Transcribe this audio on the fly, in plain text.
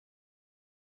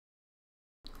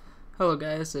Hello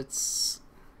guys, it's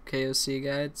KOC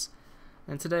Guides,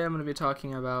 and today I'm going to be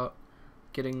talking about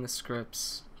getting the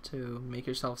scripts to make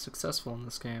yourself successful in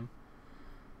this game.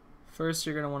 First,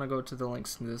 you're going to want to go to the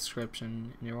links in the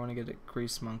description, and you want to get a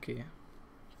Grease Monkey.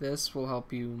 This will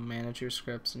help you manage your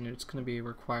scripts, and it's going to be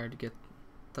required to get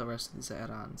the rest of these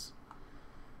add-ons.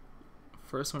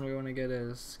 First one you're going to get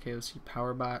is KOC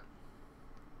PowerBot.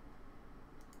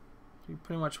 You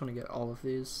pretty much want to get all of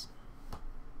these,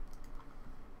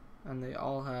 and they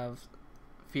all have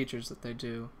features that they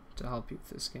do to help you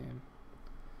with this game.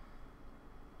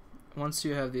 Once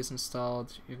you have these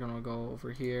installed, you're going to go over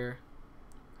here,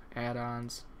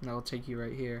 add-ons, and that'll take you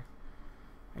right here.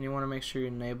 And you want to make sure you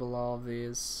enable all of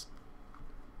these,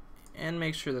 and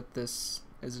make sure that this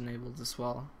is enabled as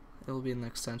well. It will be in the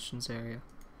extensions area.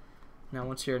 Now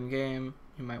once you're in game,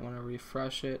 you might want to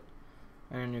refresh it,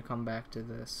 and then you come back to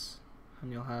this,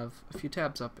 and you'll have a few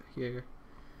tabs up here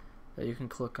that you can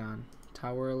click on.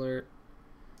 Tower alert,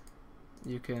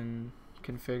 you can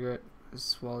configure it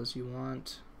as well as you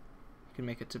want. You can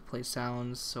make it to play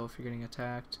sounds, so if you're getting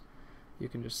attacked, you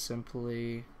can just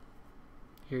simply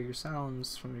hear your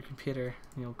sounds from your computer,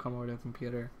 and you'll come over to the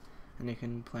computer and you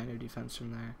can plan your defense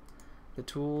from there. The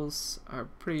tools are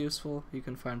pretty useful. You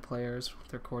can find players with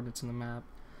their coordinates in the map.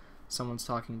 Someone's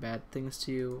talking bad things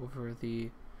to you over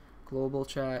the global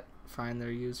chat, find their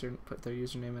user, put their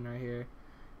username in right here.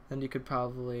 Then you could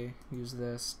probably use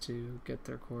this to get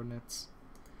their coordinates.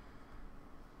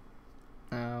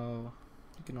 Now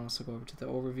you can also go over to the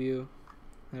overview.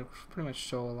 It'll pretty much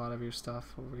show a lot of your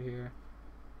stuff over here.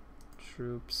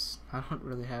 Troops. I don't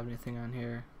really have anything on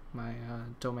here. My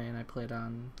domain I played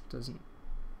on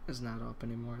is not up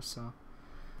anymore, so.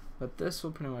 But this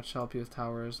will pretty much help you with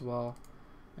tower as well,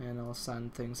 and it'll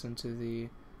send things into the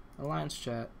alliance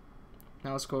chat.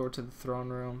 Now let's go over to the throne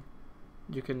room.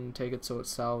 You can take it so it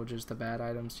salvages the bad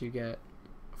items you get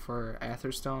for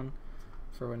Atherstone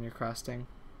for when you're cresting.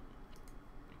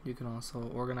 You can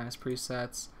also organize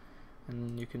presets,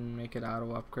 and you can make it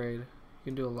auto upgrade. You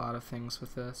can do a lot of things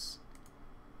with this.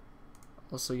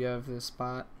 Also, you have this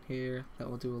bot here that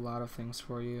will do a lot of things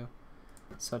for you,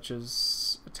 such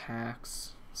as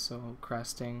attacks, so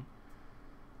cresting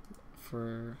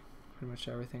for pretty much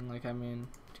everything. Like, I mean,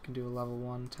 you can do a level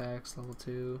 1 attacks, level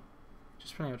 2,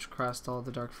 just pretty much crest all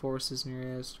the dark forces in your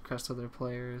areas, crest other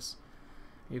players.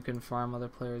 You can farm other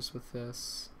players with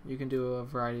this. You can do a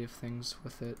variety of things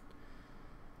with it.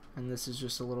 And this is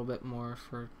just a little bit more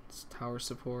for tower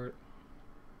support.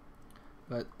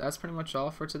 But that's pretty much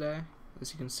all for today.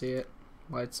 As you can see, it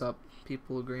lights up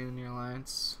people agreeing in your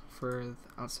alliance for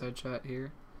the outside chat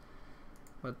here.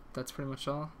 But that's pretty much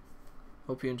all.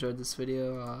 Hope you enjoyed this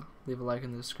video. Leave a like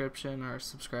in the description or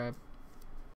subscribe.